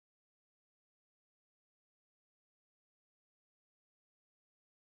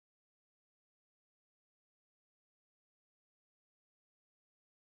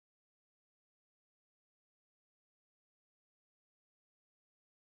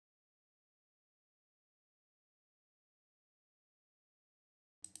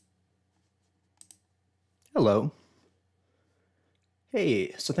Hello.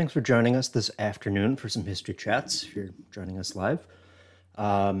 Hey, so thanks for joining us this afternoon for some history chats, if you're joining us live.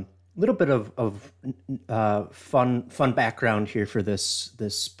 A little bit of fun background here for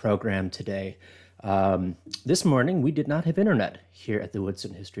this program today. This morning we did not have internet here at the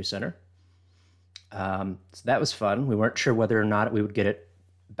Woodson History Center, so that was fun. We weren't sure whether or not we would get it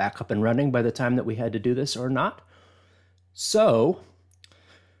back up and running by the time that we had to do this or not. So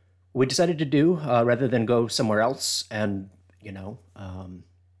we decided to do, rather than go somewhere else and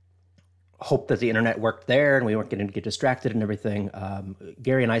hope that the internet worked there and we weren't going to get distracted and everything.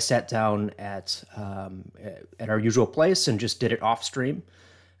 Gary and I sat down at our usual place and just did it off stream.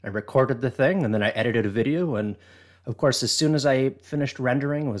 I recorded the thing and then I edited a video. And of course, as soon as I finished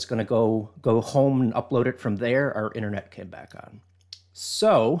rendering, was going to go home and upload it from there, our internet came back on.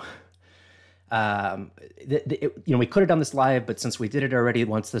 So we could have done this live, but since we did it already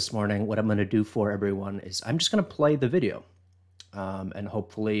once this morning, what I'm going to do for everyone is I'm just going to play the video, and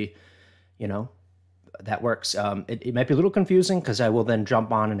hopefully, that works. It might be a little confusing because I will then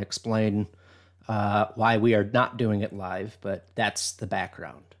jump on and explain why we are not doing it live, but that's the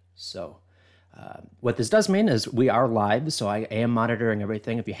background. So what this does mean is we are live, so I am monitoring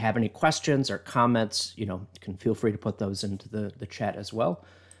everything. If you have any questions or comments, you can feel free to put those into the chat as well.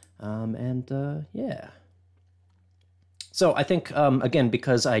 Yeah. So I think, again,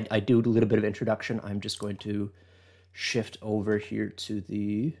 because I do a little bit of introduction, I'm just going to shift over here to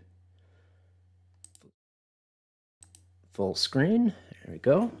the full screen. There we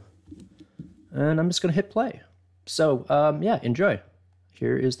go. And I'm just going to hit play. So, yeah, enjoy.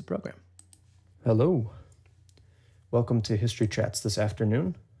 Here is the program. Hello. Welcome to History Chats this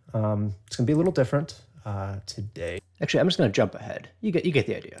afternoon. It's going to be a little different today. Actually, I'm just going to jump ahead. You get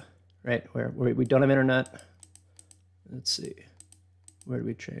the idea, right? Where we don't have internet. Let's see. Where do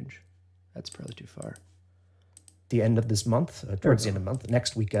we change? That's probably too far. The end of this month, towards the end of the month,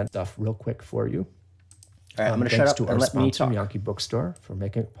 next weekend stuff real quick for you. All right, I'm going to shut up and let me talk. Yankee Bookstore for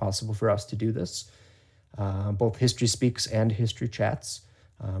making it possible for us to do this. Both History Speaks and History Chats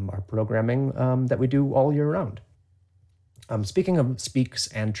are programming that we do all year round. Speaking of Speaks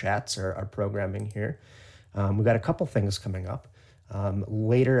and Chats, our programming here, we've got a couple things coming up.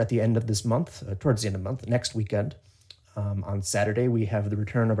 Later at the end of this month, towards the end of the month, next weekend, on Saturday, we have the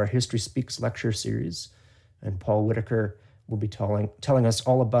return of our History Speaks lecture series, and Paul Whitaker will be telling us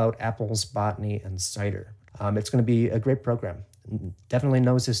all about apples, botany, and cider. It's going to be a great program. Definitely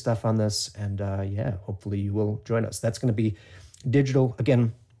knows his stuff on this, and yeah, hopefully you will join us. That's going to be digital.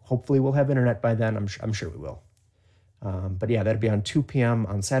 Again, hopefully we'll have internet by then. I'm sure we will. But yeah, that'll be on 2 p.m.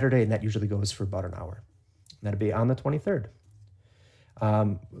 on Saturday, and that usually goes for about an hour. That'll be on the 23rd.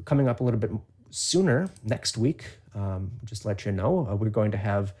 Coming up a little bit sooner, next week, just to let you know, we're going to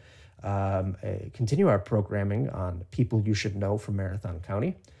have continue our programming on people you should know from Marathon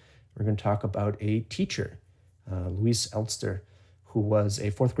County. We're going to talk about a teacher, Louise Elster, who was a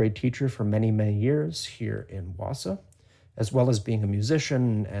fourth grade teacher for many, many years here in Wausau, as well as being a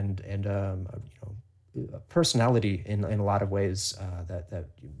musician and a personality in a lot of ways that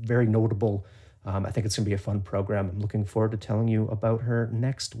very notable. I think it's going to be a fun program. I'm looking forward to telling you about her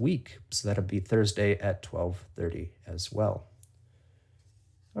next week. So that'll be Thursday at 12:30 as well.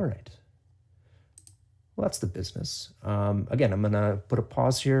 All right. Well, that's the business. Again, I'm going to put a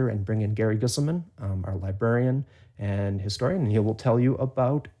pause here and bring in Gary Gusselman, our librarian and historian, and he will tell you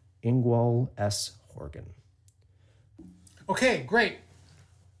about Ingwal S. Horgen. Okay, great.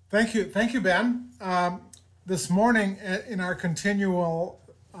 Thank you, Ben. This morning in our continual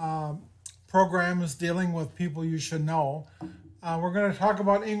programs dealing with people you should know, we're going to talk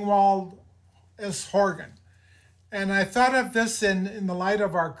about Ingwal S. Horgen. And I thought of this in the light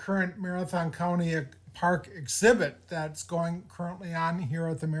of our current Marathon County Park exhibit that's going currently on here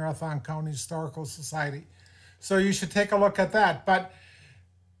at the Marathon County Historical Society. So you should take a look at that. But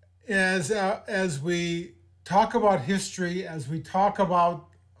as we talk about history, as we talk about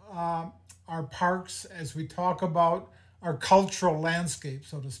our parks, as we talk about our cultural landscape,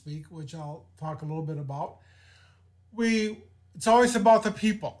 so to speak, which I'll talk a little bit about, it's always about the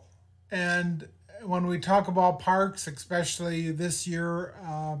people. And when we talk about parks, especially this year,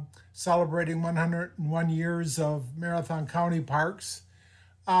 celebrating 101 years of Marathon County Parks,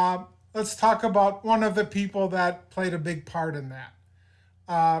 let's talk about one of the people that played a big part in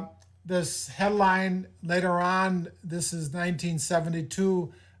that. This headline later on, this is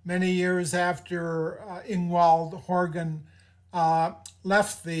 1972, many years after Ingwal Horgen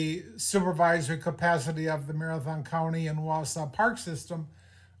left the supervisory capacity of the Marathon County and Wausau Park System.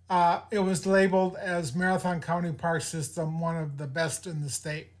 It was labeled as Marathon County Park System, one of the best in the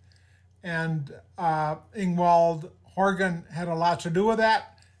state. and Ingwal Horgen had a lot to do with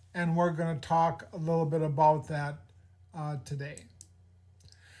that, and we're going to talk a little bit about that today.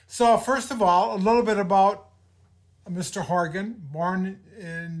 So first of all, a little bit about Mr. Horgen, born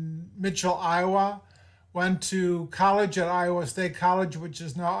in Mitchell, Iowa, went to college at Iowa State College, which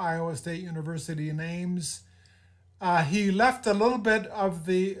is now Iowa State University in Ames. He left a little bit of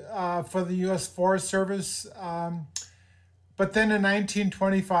for the U.S. Forest Service, but then in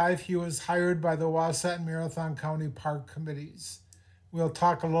 1925, he was hired by the Wausau and Marathon County Park Committees. We'll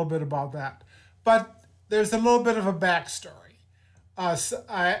talk a little bit about that. But there's a little bit of a backstory,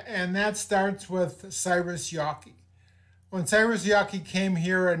 and that starts with Cyrus Yawkey. When Cyrus Yawkey came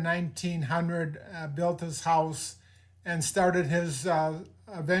here in 1900, built his house and started his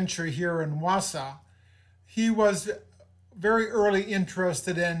venture here in Wausau, he was very early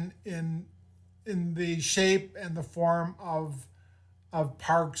interested in the shape and the form of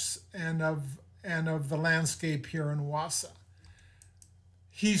parks and of the landscape here in Wausau.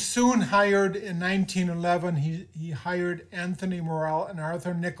 He soon hired, in 1911, he hired Anthony Morell and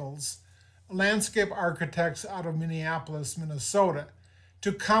Arthur Nichols, landscape architects out of Minneapolis, Minnesota,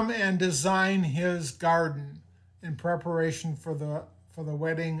 to come and design his garden in preparation for the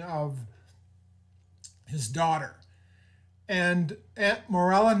wedding of his daughter. And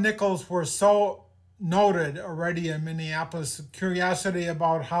Morell and Nichols were so noted already in Minneapolis. Curiosity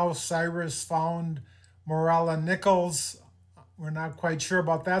about how Cyrus found Morell and Nichols, we're not quite sure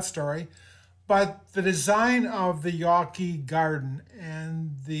about that story. But the design of the Yawkey garden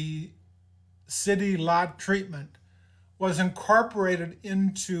and the city lot treatment was incorporated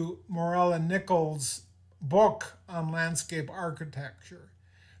into Morell and Nichols' book on landscape architecture.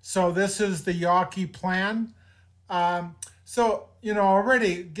 So this is the Yawkey plan. So,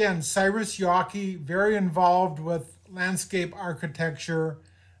 already, again, Cyrus Yawkey, very involved with landscape architecture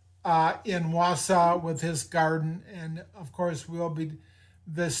in Wausau with his garden. And of course,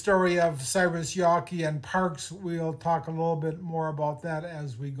 the story of Cyrus Yawkey and parks, we'll talk a little bit more about that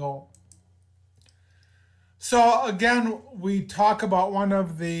as we go. So again, we talk about one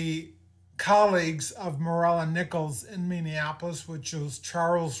of the colleagues of Morell and Nichols in Minneapolis, which was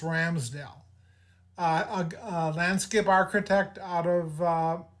Charles Ramsdell, a landscape architect out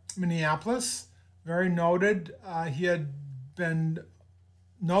of Minneapolis, very noted. He had been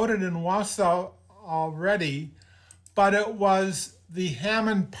noted in Wausau already, but it was the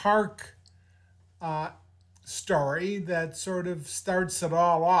Hammond Park story that sort of starts it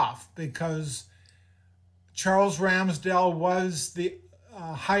all off, because Charles Ramsdell was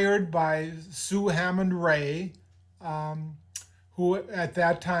hired by Sue Hammond Ray, who at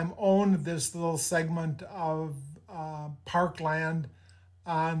that time owned this little segment of parkland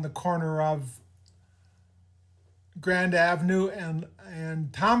on the corner of Grand Avenue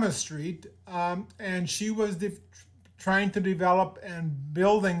and Thomas Street. And she was trying to develop and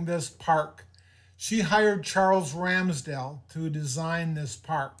building this park. She hired Charles Ramsdell to design this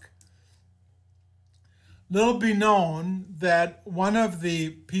park. Little be known that one of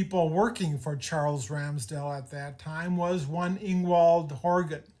the people working for Charles Ramsdell at that time was one Ingwal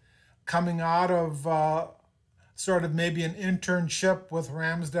Horgen, coming out of sort of maybe an internship with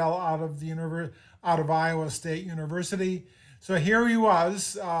Ramsdell out of Iowa State University. So here he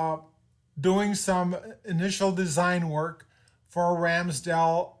was doing some initial design work for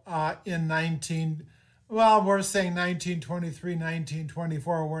Ramsdell we're saying 1923,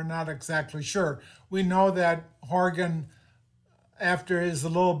 1924. We're not exactly sure. We know that Horgen, after his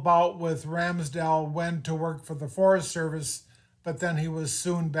little bout with Ramsdell, went to work for the Forest Service, but then he was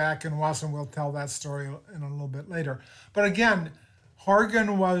soon back in Wausau. We'll tell that story in a little bit later. But again,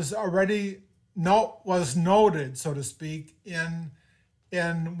 Horgen was noted, so to speak, in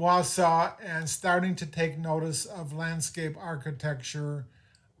Wausau and starting to take notice of landscape architecture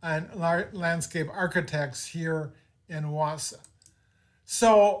and landscape architects here in Wausau.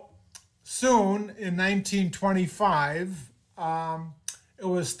 So soon, in 1925, it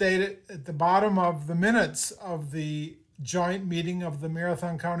was stated at the bottom of the minutes of the joint meeting of the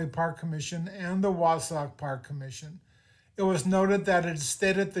Marathon County Park Commission and the Wausau Park Commission. It was noted that it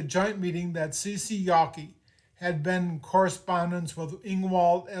stated at the joint meeting that C.C. Yawkey had been in correspondence with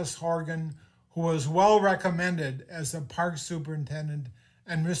Ingwal S. Horgen, who was well recommended as a park superintendent,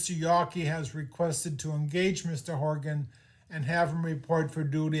 and Mr. Yawkey has requested to engage Mr. Horgen and have him report for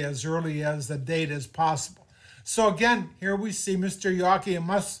duty as early as the date as possible. So again, here we see Mr. Yawkey.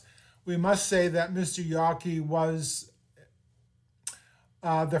 We must say that Mr. Yawkey was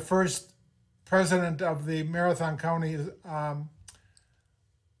the first president of the Marathon County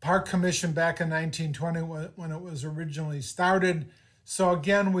Park Commission back in 1920 when it was originally started. So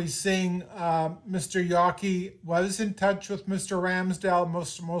again, we seeing Mr. Yockey was in touch with Mr. Ramsdell.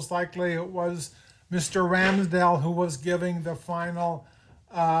 Most likely it was Mr. Ramsdell who was giving the final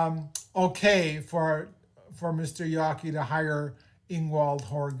okay for Mr. Yockey to hire Ingwal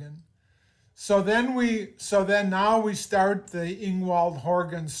Horgen. So then now we start the Ingwal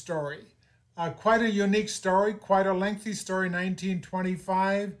Horgen story. Quite a unique story, quite a lengthy story,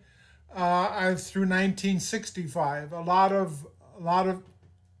 1925 through 1965. A lot of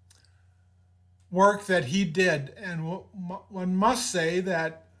work that he did, and one must say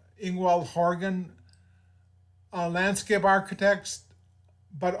that Ingwal Horgen, landscape architects,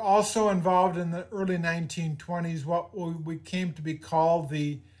 but also involved in the early 1920s what we came to be called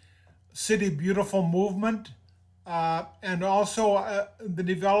the City Beautiful movement, and also the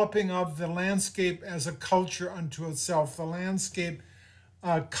developing of the landscape as a culture unto itself, the landscape,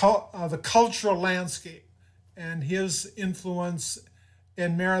 the cultural landscape, and his influence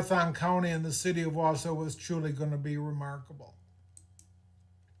in Marathon County and the city of Wausau was truly going to be remarkable.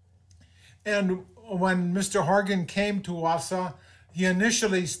 And when Mr. Horgen came to Wausau, he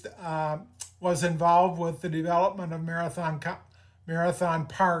initially was involved with the development of Marathon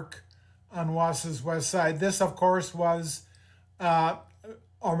Park on Wausau's west side. This, of course, was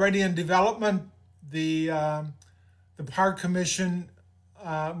already in development. The Park Commission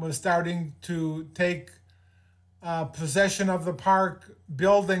was starting to take possession of the park.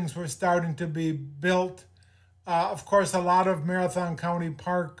 Buildings were starting to be built. Of course, a lot of Marathon County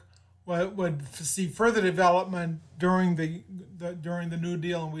Park would see further development during the New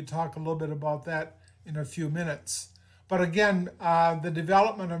Deal, and we talk a little bit about that in a few minutes. But again, the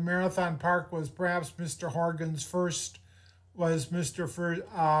development of Marathon Park was perhaps Mr. Horgen's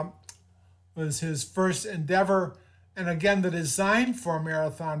was his first endeavor. And again, the design for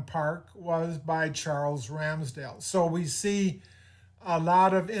Marathon Park was by Charles Ramsdell. So we see a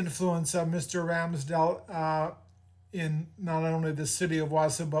lot of influence of Mr. Ramsdell in not only the city of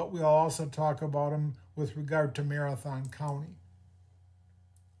Wausau, but we'll also talk about him with regard to Marathon County.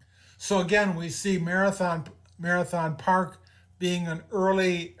 So again, we see Marathon Park being an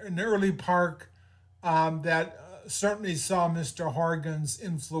early park that certainly saw Mr. Horgen's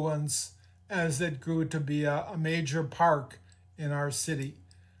influence as it grew to be a major park in our city.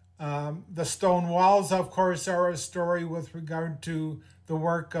 The stone walls, of course, are a story with regard to the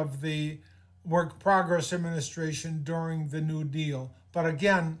work of the Work Progress Administration during the New Deal. But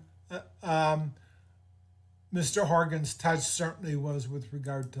again, Mr. Horgen's touch certainly was with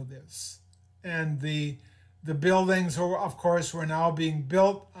regard to this. And the buildings, of course, were now being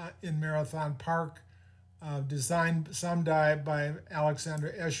built in Marathon Park, designed some by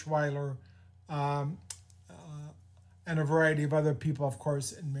Alexander Eschweiler, and a variety of other people, of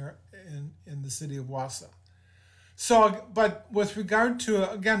course, in the city of Wausau. So, but with regard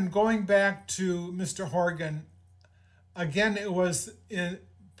to, again, going back to Mr. Horgen, again, it was in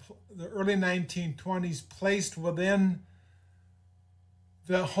the early 1920s placed within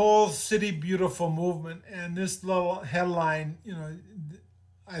the whole City Beautiful movement. And this little headline,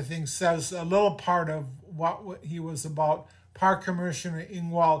 I think says a little part of what he was about. Park Commissioner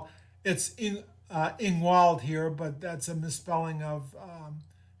Ingwal. It's Ingwald here, but that's a misspelling of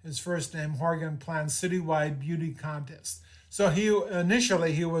his first name. Horgen planned citywide beauty contest. So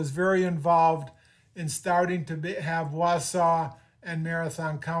initially he was very involved in starting to have Wausau and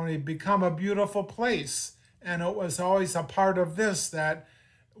Marathon County become a beautiful place. And it was always a part of this that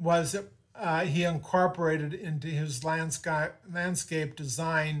was he incorporated into his landscape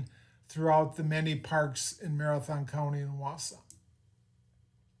design throughout the many parks in Marathon County and Wausau.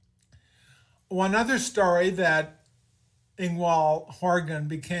 One other story that Ingwal Horgen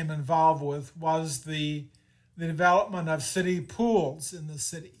became involved with was the development of city pools in the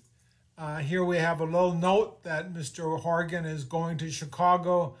city. Here we have a little note that Mr. Horgen is going to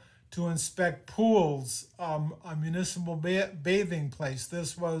Chicago to inspect pools, a municipal bathing place.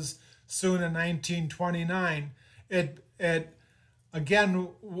 This was soon in 1929. Again,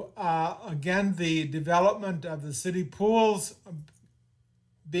 the development of the city pools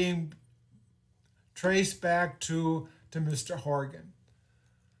being traced back to Mr. Horgen.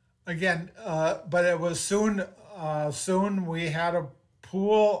 Again, but it was soon we had a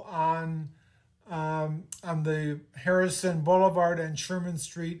pool on the Harrison Boulevard and Sherman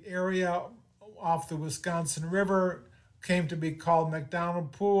Street area off the Wisconsin River, came to be called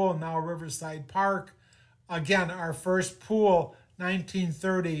McDonald Pool, now Riverside Park. Again, our first pool,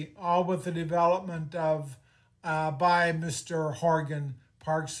 1930, all with the development of by Mr. Horgen,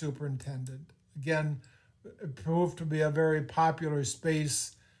 Park Superintendent. Again, it proved to be a very popular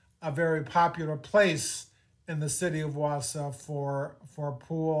space, a very popular place in the city of Wausau for a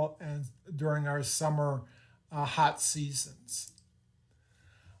pool and during our summer hot seasons.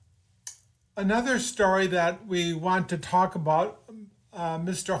 Another story that we want to talk about,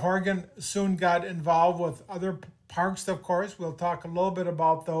 Mr. Horgen soon got involved with other parks, of course. We'll talk a little bit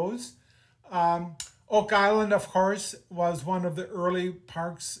about those. Oak Island, of course, was one of the early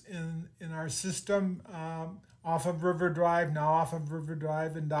parks in our system, off of River Drive, now off of River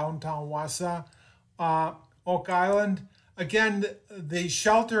Drive in downtown Wausau. Oak Island, again, the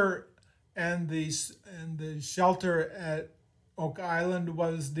shelter and the shelter at Oak Island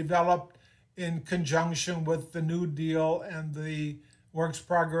was developed in conjunction with the New Deal and the Works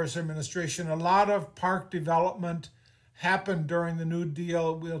Progress Administration. A lot of park development happened during the New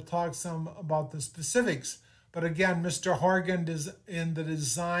Deal. We'll talk some about the specifics. But again, Mr. Horgen in the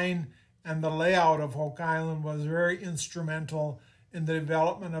design and the layout of Oak Island was very instrumental in the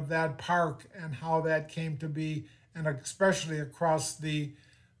development of that park and how that came to be, and especially across the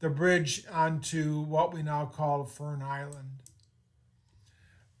bridge onto what we now call Fern Island.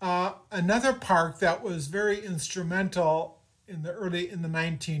 Another park that was very instrumental in the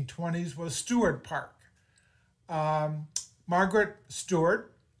 1920s was Stewart Park. Margaret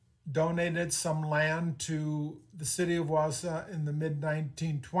Stewart donated some land to the city of Wausau in the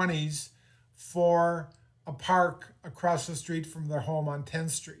mid-1920s for a park across the street from their home on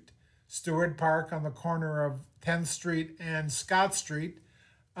 10th Street. Stewart Park on the corner of 10th Street and Scott Street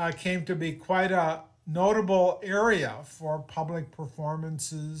came to be quite a notable area for public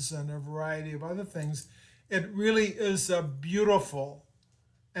performances and a variety of other things. It really is a beautiful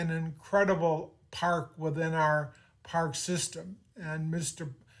and incredible park within our park system. And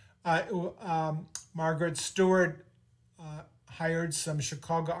Margaret Stewart hired some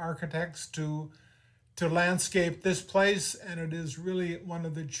Chicago architects to landscape this place, and it is really one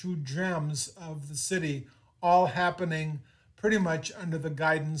of the true gems of the city, all happening pretty much under the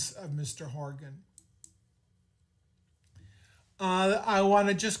guidance of Mr. Horgen. I want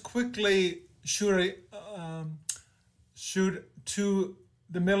to just quickly shoot to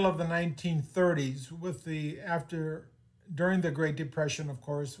the middle of the 1930s with during the Great Depression, of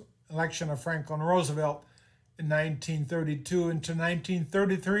course, election of Franklin Roosevelt in 1932 into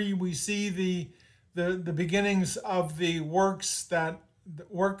 1933. We see the beginnings of the work that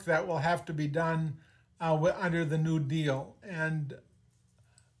will have to be done under the New Deal. And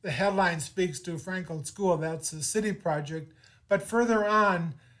the headline speaks to Franklin School, that's a city project. But further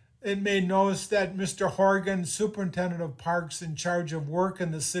on, it made notice that Mr. Horgen, superintendent of parks in charge of work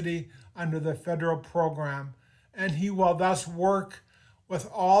in the city under the federal program, and he will thus work with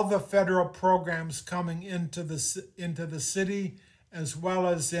all the federal programs coming into the city as well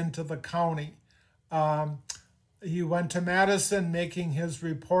as into the county. He went to Madison, making his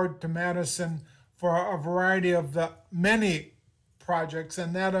report to Madison for a variety of the many projects,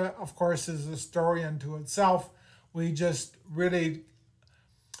 and that, of course, is a story unto itself. We just really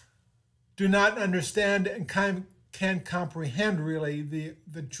do not understand and can't comprehend really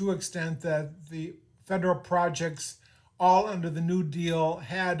the true extent that the federal projects all under the New Deal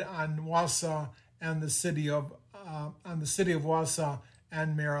had on Wausau and the city of Wausau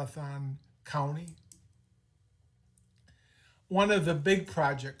and Marathon County. One of the big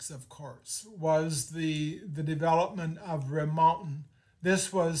projects, of course, was the development of Rim Mountain.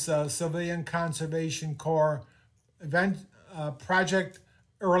 This was a Civilian Conservation Corps event project.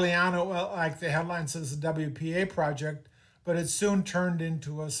 Early on, like the headline says, the WPA project, but it soon turned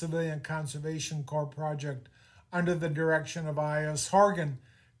into a Civilian Conservation Corps project under the direction of I.S. Horgen,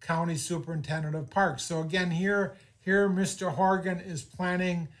 County Superintendent of Parks. So again, here Mr. Horgen is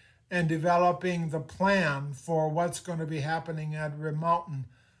planning and developing the plan for what's going to be happening at Rim Mountain.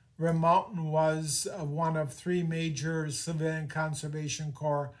 Rim Mountain was one of three major Civilian Conservation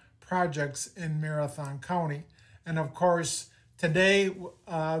Corps projects in Marathon County. And of course, today,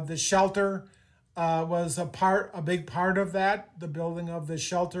 the shelter was a big part of that. The building of the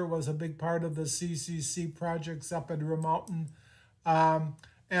shelter was a big part of the CCC projects up at Rim Mountain,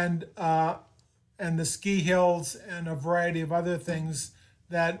 and the ski hills and a variety of other things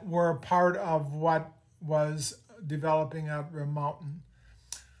that were part of what was developing at Rim Mountain.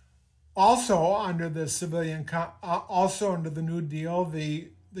 Also under the also under the New Deal,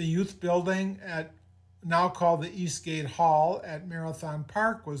 the youth building at now called the Eastgate Hall at Marathon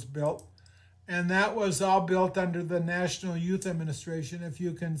Park was built, and that was all built under the National Youth Administration. If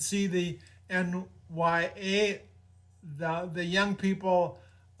you can see the NYA, the young people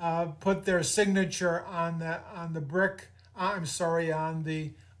put their signature on the brick. I'm sorry, on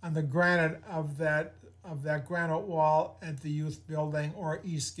the granite of that granite wall at the youth building or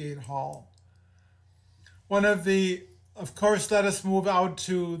Eastgate Hall. Of course, let us move out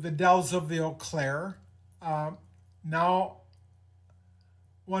to the dells of the Eau Claire. Now,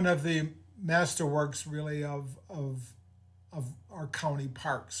 one of the masterworks really of our county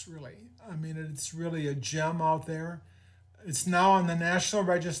parks, really. I mean, it's really a gem out there. It's now on the National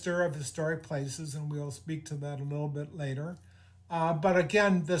Register of Historic Places, and we'll speak to that a little bit later. But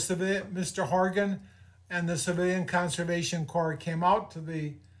again, Mr. Horgen and the Civilian Conservation Corps came out to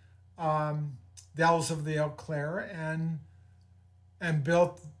the dells of the Eau Claire and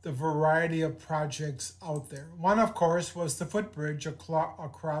built the variety of projects out there. One, of course, was the footbridge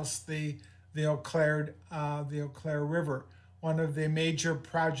across the Eau Claire River, one of the major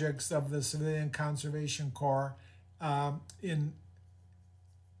projects of the Civilian Conservation Corps at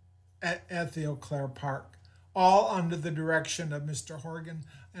the Eau Claire Park, all under the direction of Mr. Horgen.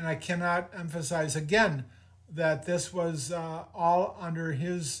 And I cannot emphasize again that this was all under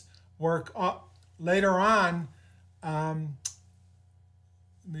his work. Later on, let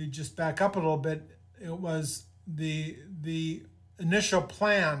me just back up a little bit. It was the initial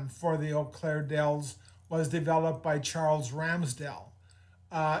plan for the Eau Claire Dells was developed by Charles Ramsdell.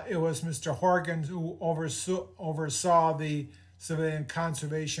 It was Mr. Horgen who oversaw the Civilian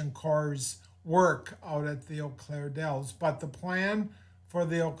Conservation Corps' work out at the Eau Claire Dells. But the plan for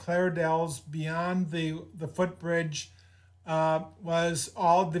the Eau Claire Dells beyond the footbridge was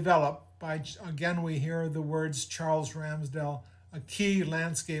all developed by, again, we hear the words Charles Ramsdell, a key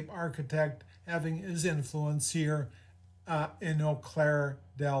landscape architect having his influence here in Eau Claire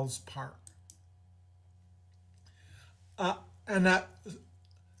Dells Park.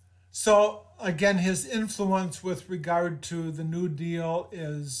 So again, his influence with regard to the New Deal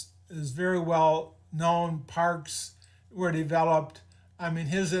is very well known. Parks were developed. I mean,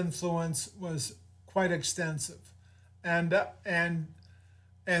 his influence was quite extensive, and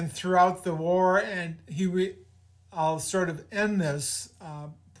throughout the war. And I'll sort of end this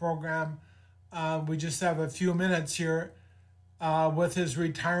program. We just have a few minutes here with his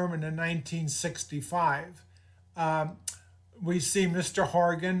retirement in 1965. We see Mr.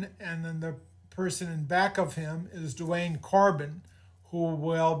 Horgen, and then the person in back of him is Dwayne Corbin, who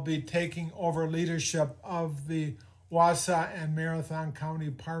will be taking over leadership of the Wausau and Marathon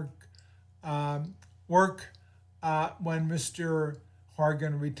County Park work when Mr.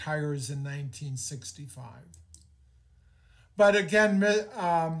 Horgen retires in 1965. But again,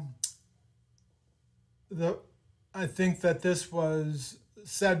 I think that this was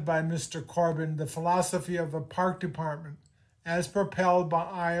said by Mr. Corbin: the philosophy of the park department, as propelled by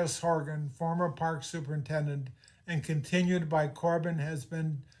I.S. Horgen, former park superintendent, and continued by Corbin, has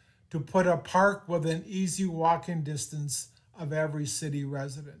been to put a park within easy walking distance of every city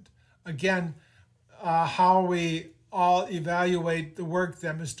resident. Again, how we all evaluate the work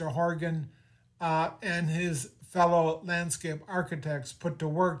that Mr. Horgen and his fellow landscape architects put to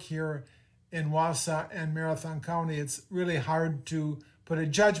work here in Wausau and Marathon County. It's really hard to put a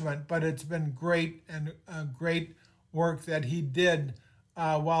judgment, but it's been great, and great work that he did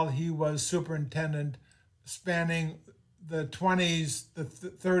while he was superintendent, spanning the 20s, the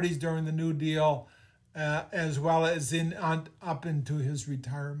 30s during the New Deal, as well as up into his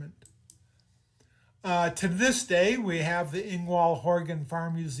retirement. To this day, we have the Ingwal Horgen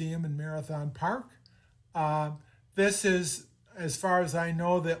Farm Museum in Marathon Park. This is, as far as I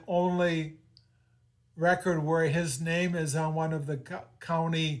know, the only record where his name is on one of the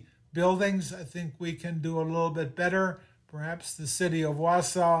county buildings. I think we can do a little bit better. Perhaps the city of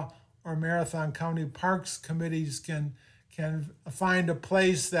Wausau or Marathon County Parks committees can find a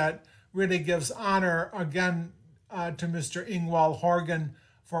place that really gives honor, again, to Mr. Ingwal Horgen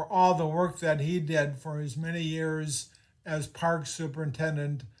for all the work that he did for his many years as park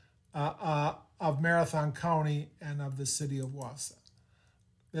superintendent of Marathon County and of the city of Wausau.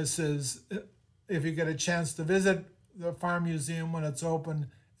 This is, if you get a chance to visit the Farm Museum when it's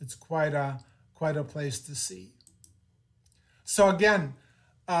open, it's quite a place to see. So again,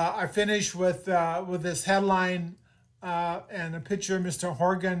 I finish with this headline and a picture of Mr.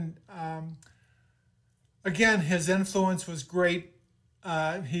 Horgen. Again, his influence was great.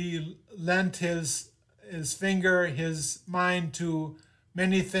 He lent his finger, his mind to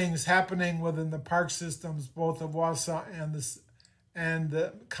many things happening within the park systems, both of Wausau and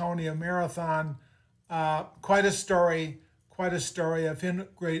the county of Marathon. Quite a story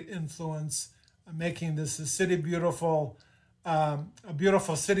of great influence, making this a city beautiful, a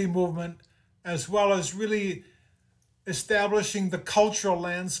beautiful city movement, as well as really establishing the cultural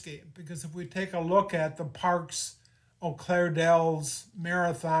landscape. Because if we take a look at the parks, Eau Claire Dells,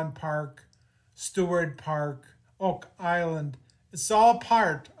 Marathon Park, Stewart Park, Oak Island, it's all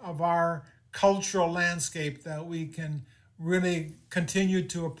part of our cultural landscape that we can really continue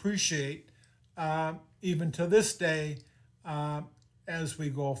to appreciate even to this day as we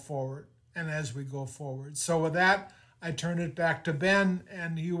go forward and as we go forward. So with that, I turn it back to Ben,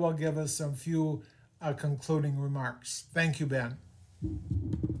 and he will give us some few concluding remarks. Thank you, Ben.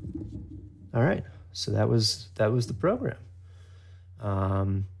 All right. So that was the program. I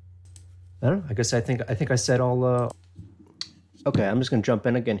don't know. I think I said all. Okay, I'm just gonna jump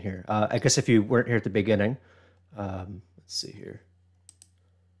in again here. I guess if you weren't here at the beginning, let's see here.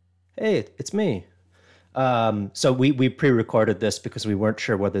 Hey, it's me. So we pre-recorded this because we weren't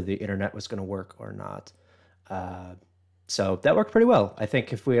sure whether the internet was gonna work or not. So that worked pretty well. I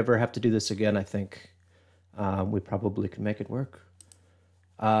think if we ever have to do this again, I think we probably can make it work.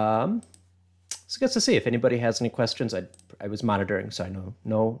 So I guess to see if anybody has any questions. I was monitoring, so I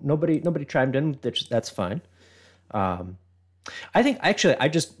know nobody chimed in. That's fine. I think actually I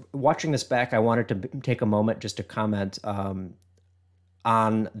just watching this back, I wanted to take a moment just to comment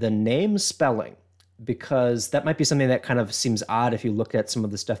on the name spelling, because that might be something that kind of seems odd if you look at some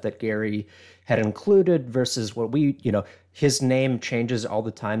of the stuff that Gary had included versus what his name changes all the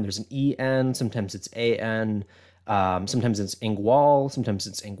time. There's an E-N, sometimes it's A-N, sometimes it's Ingwal, sometimes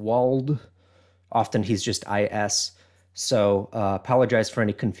it's Ingwald. Often he's just I-S. So apologize for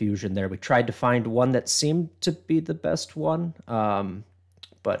any confusion there. We tried to find one that seemed to be the best one.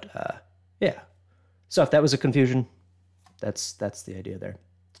 But yeah. So if that was a confusion, that's the idea there.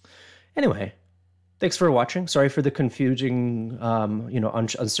 Anyway, thanks for watching. Sorry for the confusing,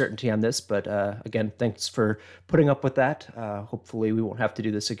 uncertainty on this. But again, thanks for putting up with that. Hopefully we won't have to do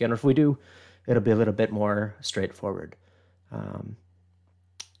this again. Or if we do, it'll be a little bit more straightforward.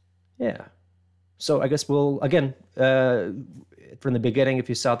 Yeah. So I guess we'll, again, from the beginning, if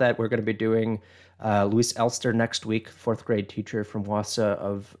you saw that, we're going to be doing Louise Elster next week, 4th grade teacher from Wausau,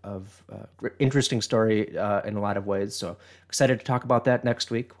 of interesting story in a lot of ways. So excited to talk about that next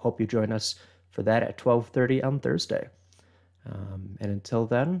week. Hope you join us for that at 12:30 on Thursday. And until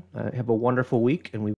then, have a wonderful week, and we